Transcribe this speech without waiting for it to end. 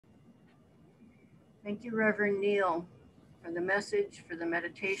Thank you, Reverend Neil, for the message, for the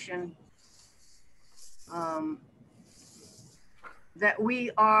meditation, um, that we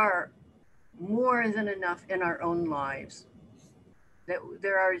are more than enough in our own lives, that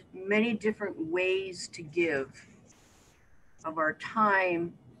there are many different ways to give of our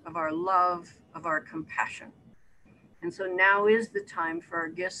time, of our love, of our compassion. And so now is the time for our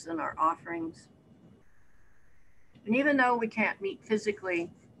gifts and our offerings. And even though we can't meet physically,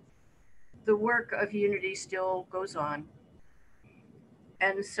 the work of unity still goes on.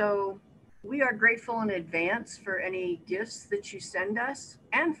 And so we are grateful in advance for any gifts that you send us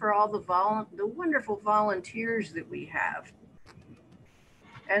and for all the wonderful volunteers that we have.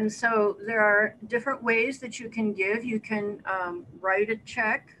 And so there are different ways that you can give. You can write a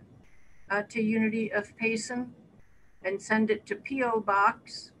check to Unity of Payson and send it to P.O.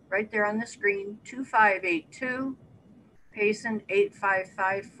 Box right there on the screen, 2582 Payson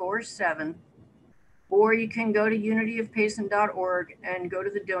 85547. Or you can go to unityofpayson.org and go to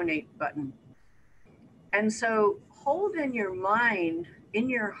the donate button. And so hold in your mind, in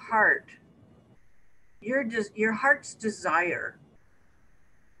your heart, your heart's desire,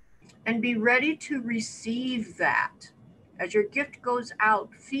 and be ready to receive that. As your gift goes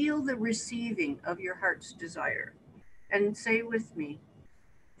out, feel the receiving of your heart's desire. And say with me,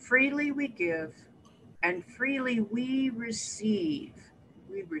 freely we give and freely we receive.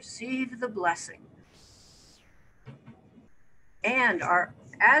 We receive the blessing. And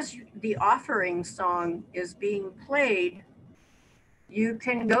as the offering song is being played, you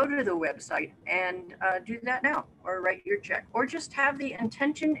can go to the website and do that now, or write your check, or just have the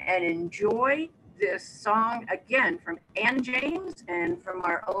intention and enjoy this song again from Ann James and from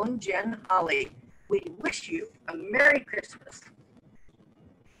our own Jen Holly. We wish you a Merry Christmas.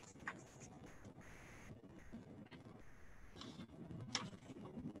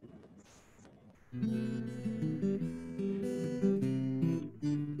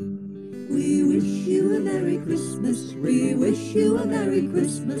 We wish you a Merry Christmas. We wish you a Merry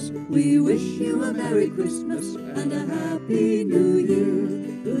Christmas. We wish you a Merry Christmas and a Happy New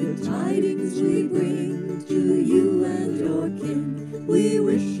Year. Good tidings we bring to you and your kin. We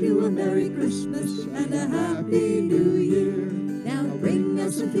wish you a Merry Christmas and a Happy New Year. Now bring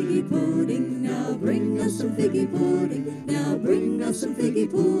us some figgy pudding. Now bring us some figgy pudding. Now bring us some figgy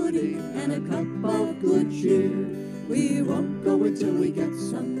pudding and a cup of good cheer. We won't go until we get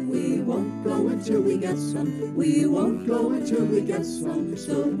some. We won't go until we get some. We won't go until we get some.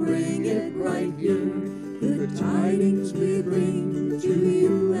 So bring it right here. Good tidings we bring to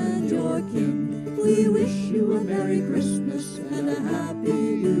you and your kin. We wish you a Merry Christmas and a Happy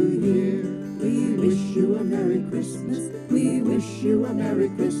New Year. We wish you a Merry Christmas. We wish you a Merry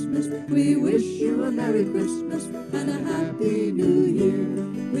Christmas. We wish you a Merry Christmas and a Happy New Year.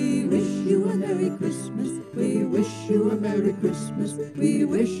 We wish you a Merry Christmas. We wish you a Merry Christmas. We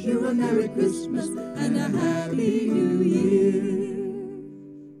wish you a Merry Christmas and a Happy New Year.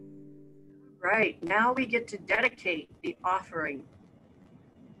 Right, now we get to dedicate the offering.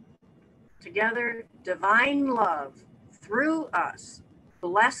 Together, divine love through us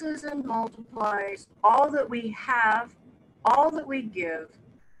blesses and multiplies all that we have, all that we give,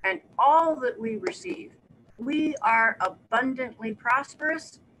 and all that we receive. We are abundantly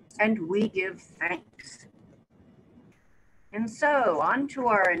prosperous and we give thanks. And so on to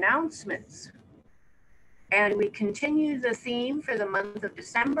our announcements. And we continue the theme for the month of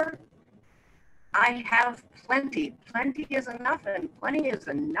December. I have plenty. Plenty is enough, and plenty is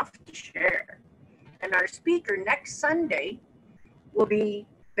enough to share. And our speaker next Sunday will be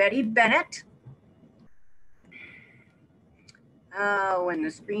Betty Bennett. When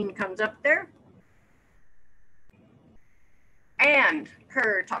the screen comes up there. And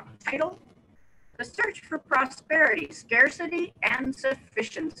her talk title, The Search for Prosperity, Scarcity and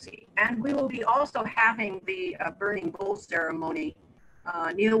Sufficiency. And we will be also having the burning bowl ceremony.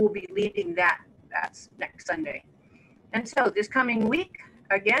 Neil will be leading that. That's next Sunday. And so this coming week,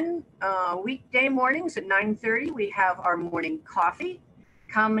 again, weekday mornings at 9:30, we have our morning coffee.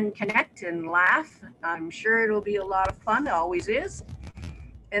 Come and connect and laugh. I'm sure it'll be a lot of fun, it always is.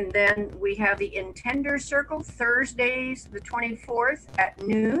 And then we have the Intender Circle, Thursdays, the 24th at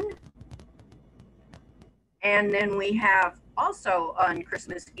noon. And then we have also on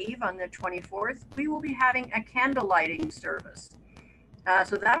Christmas Eve on the 24th, we will be having a candle lighting service.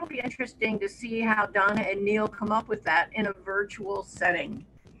 So that'll be interesting to see how Donna and Neil come up with that in a virtual setting.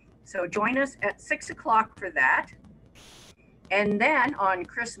 So join us at 6 o'clock for that. And then on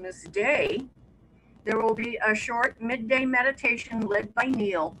Christmas Day, there will be a short midday meditation led by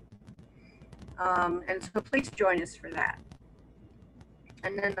Neil. And so please join us for that.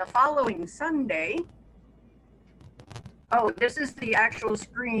 And then the following Sunday, oh, this is the actual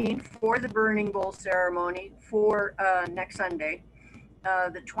screen for the burning bowl ceremony for next Sunday,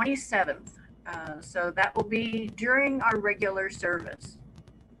 the 27th. So that will be during our regular service.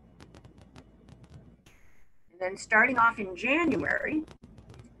 And then starting off in January,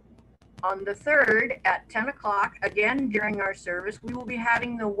 on the 3rd at 10 o'clock, again during our service, we will be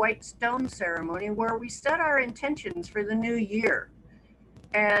having the White Stone ceremony where we set our intentions for the new year.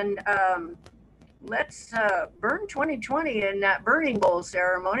 And let's burn 2020 in that burning bowl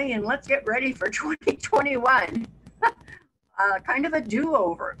ceremony, and let's get ready for 2021. Kind of a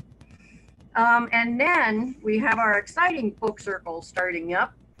do-over. And then we have our exciting book circle starting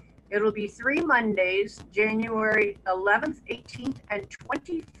up. It'll be 3 Mondays, January 11th, 18th, and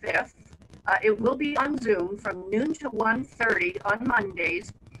 25th. It will be on Zoom from noon to 1:30 on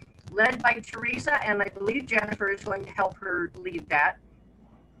Mondays, led by Teresa, and I believe Jennifer is going to help her lead that.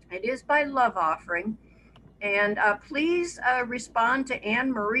 It is by Love Offering. And please respond to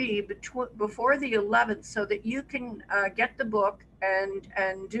Anne Marie before the 11th so that you can get the book and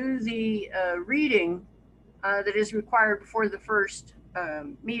do the reading that is required before the first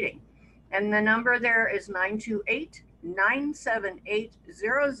meeting. And the number there is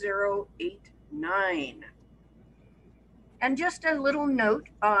 928-978-0089. And just a little note,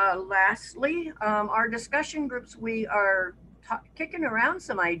 lastly, our discussion groups, we are kicking around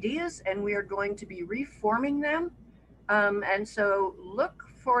some ideas and we are going to be reforming them. And so look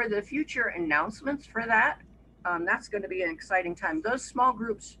for the future announcements for that. That's going to be an exciting time. Those small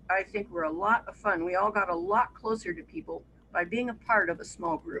groups, I think, were a lot of fun. We all got a lot closer to people by being a part of a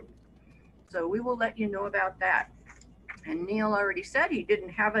small group. So we will let you know about that. And Neil already said he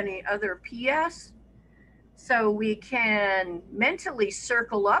didn't have any other PS. So we can mentally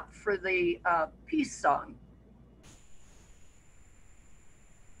circle up for the peace song.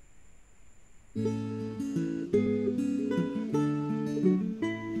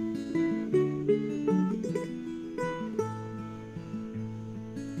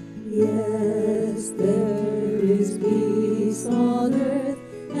 Yes, there is peace on earth,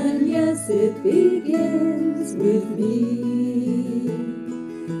 and yes, it begins with me.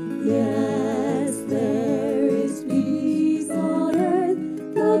 Yes, there is peace on earth,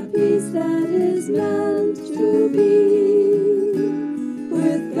 the peace that is meant to be.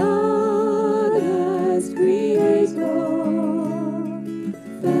 With God as Creator,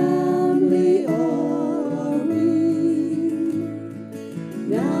 family all are we.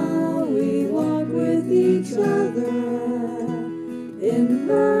 Now we walk with each other in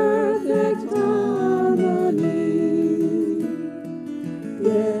perfect harmony.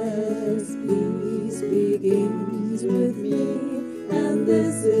 Yes, peace begins with me, and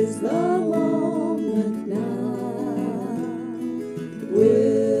this is the moment now.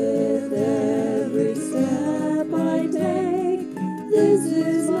 With every step I take, this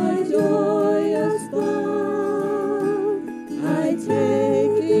is my joyous thought. I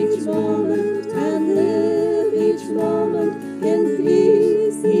take each moment and live each moment in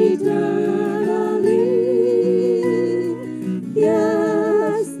peace eternally.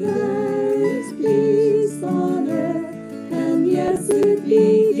 Yes, there is peace on earth, and yes, it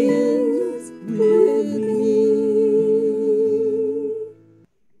begins with me.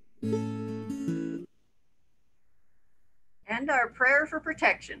 And our prayer for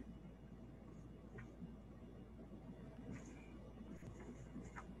protection.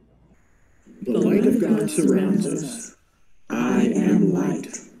 The light of God surrounds us. I am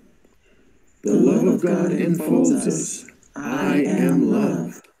light. The love of God enfolds us. I am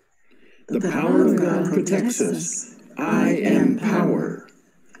love. The power of God protects us. I am power.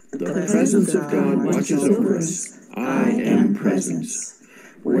 The presence of God watches over us. I am presence.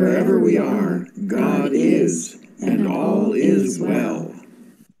 Wherever we are, God is, and all is well.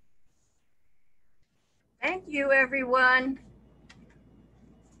 Thank you, everyone.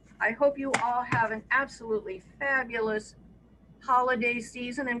 I hope you all have an absolutely fabulous holiday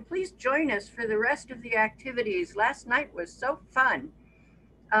season, and please join us for the rest of the activities. Last night was so fun.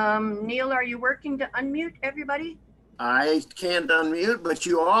 Neil, are you working to unmute everybody? I can't unmute, but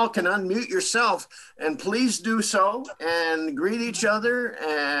you all can unmute yourself, and please do so and greet each other.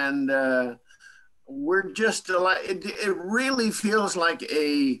 And we're just it really feels like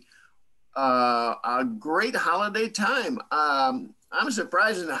a great holiday time. I'm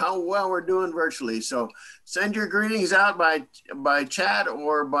surprised at how well we're doing virtually. So send your greetings out by chat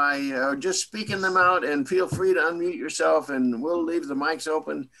or by just speaking them out, and feel free to unmute yourself, and we'll leave the mics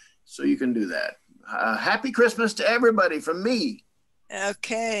open so you can do that. Happy Christmas to everybody from me.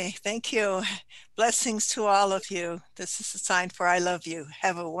 Okay, thank you. Blessings to all of you. This is a sign for I love you.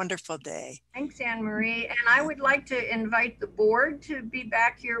 Have a wonderful day. Thanks, Anne Marie. And I would like to invite the board to be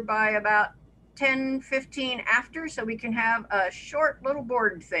back here by about 10:15 after, so we can have a short little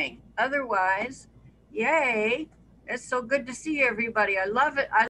board thing. Otherwise, yay. It's so good to see everybody. I love it.